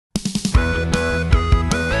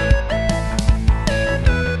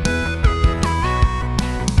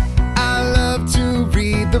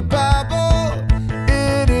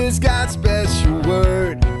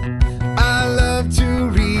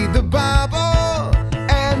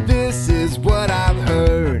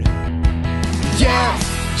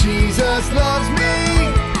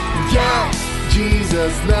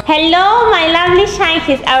Hello, my lovely Shine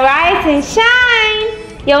Kids, arise and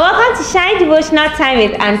shine! You're welcome to Shine Devotional Time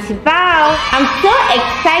with Auntie Val. I'm so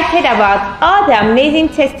excited about all the amazing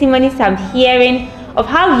testimonies I'm hearing of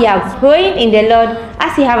how we are growing in the Lord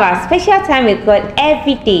as we have our special time with God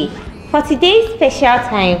every day. For today's special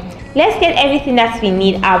time, let's get everything that we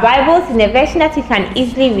need: our Bibles in a version that we can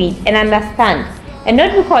easily read and understand, a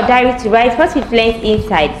notebook or diary to write what we've learned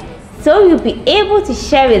inside, so we'll be able to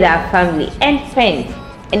share with our family and friends.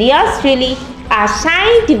 And yours truly, our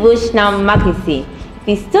Shine Devotional Magazine. If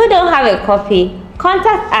you still don't have a copy,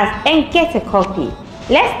 contact us and get a copy.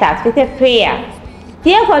 Let's start with a prayer.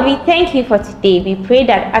 Dear God, we thank you for today. We pray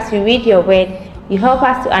that as we read your word, you help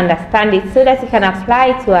us to understand it so that we can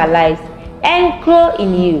apply it to our lives and grow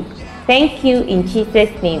in you. Thank you in Jesus'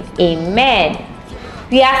 name. Amen.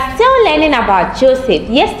 We are still learning about Joseph.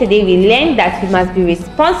 Yesterday we learned that we must be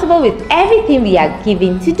responsible with everything we are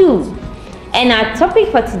given to do. And our topic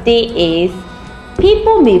for today is,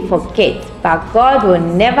 people may forget, but God will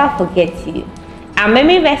never forget you. Our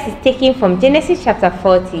memory verse is taken from Genesis chapter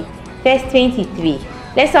 40, verse 23.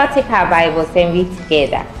 Let's all take our Bibles and read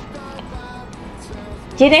together.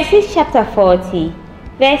 Genesis chapter 40,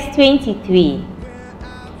 verse 23.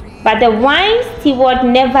 But the wine steward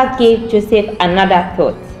never gave Joseph another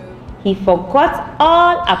thought. He forgot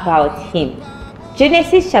all about him.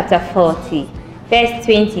 Genesis chapter 40, verse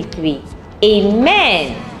 23.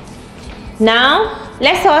 Amen. Now,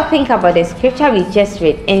 let's all think about the scripture we just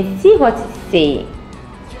read and see what it's saying.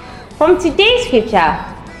 From today's scripture,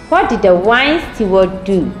 what did the wine steward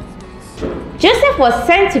do? Joseph was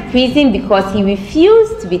sent to prison because he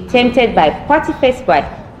refused to be tempted by Potiphar's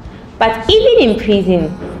wife. But even in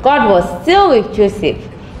prison, God was still with Joseph.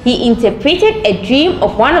 He interpreted a dream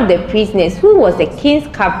of one of the prisoners who was the king's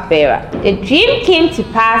cupbearer. The dream came to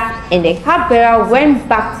pass, and the cupbearer went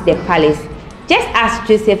back to the palace, just as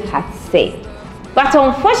Joseph had said. But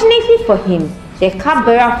unfortunately for him, the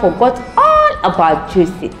cupbearer forgot all about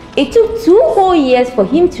Joseph. It took 2 whole years for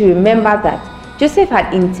him to remember that Joseph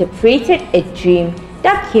had interpreted a dream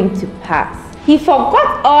that came to pass. He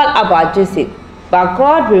forgot all about Joseph, but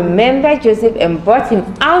God remembered Joseph and brought him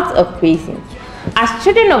out of prison. As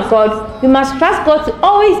children of God, we must trust God to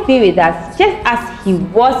always be with us, just as he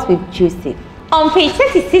was with Joseph. On page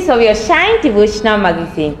 36 of your Shine Devotional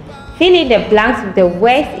Magazine, fill in the blanks with the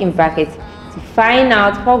words in brackets to find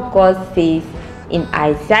out what God says in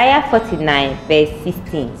Isaiah 49, verse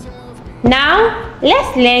 16. Now,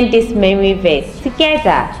 let's learn this memory verse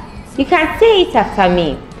together. You can say it after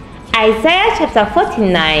me. Isaiah chapter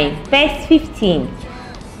 49, verse 15.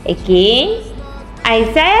 Again,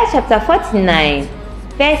 Isaiah chapter 49,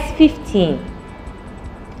 verse 15.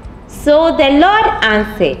 So the Lord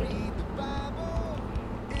answered,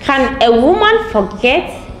 can a woman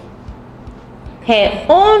forget her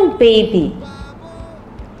own baby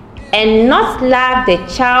and not love the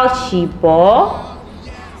child she bore?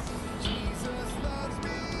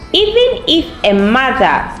 Even if a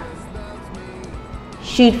mother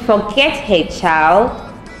should forget her child,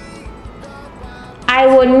 I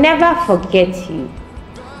will never forget you.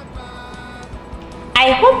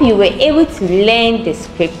 I hope you were able to learn the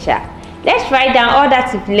scripture. Let's write down all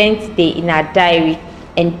that we've learned today in our diary,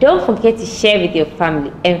 and don't forget to share with your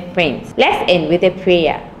family and friends. Let's end with a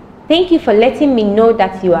prayer. Thank you for letting me know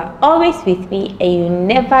that you are always with me and you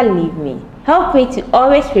never leave me. Help me to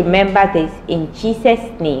always remember this in Jesus'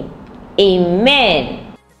 name. Amen.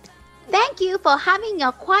 Thank you for having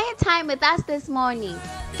your quiet time with us this morning.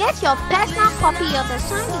 Get your personal copy of the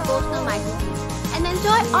Shine Devotional Magazine and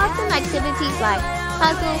enjoy awesome activities like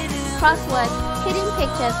puzzles, crosswords, hidden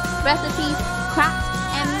pictures, recipes, crafts,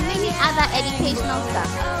 and many other educational stuff.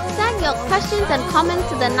 Send your questions and comments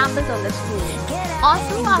to the numbers on the screen or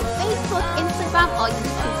through our Facebook, Instagram, or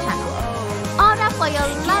YouTube channel. Order for your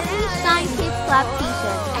lovely Shine Kids Club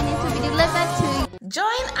t-shirt and it will be delivered to you.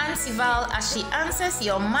 Join Auntie Val as she answers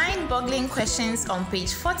your mind-boggling questions on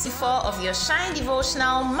page 44 of your Shine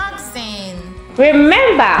Devotional Magazine.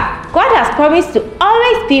 Remember, God has promised to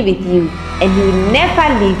always be with you and he will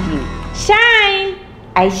never leave you. Shine!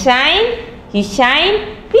 I shine, you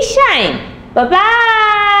shine, we shine. Bye-bye!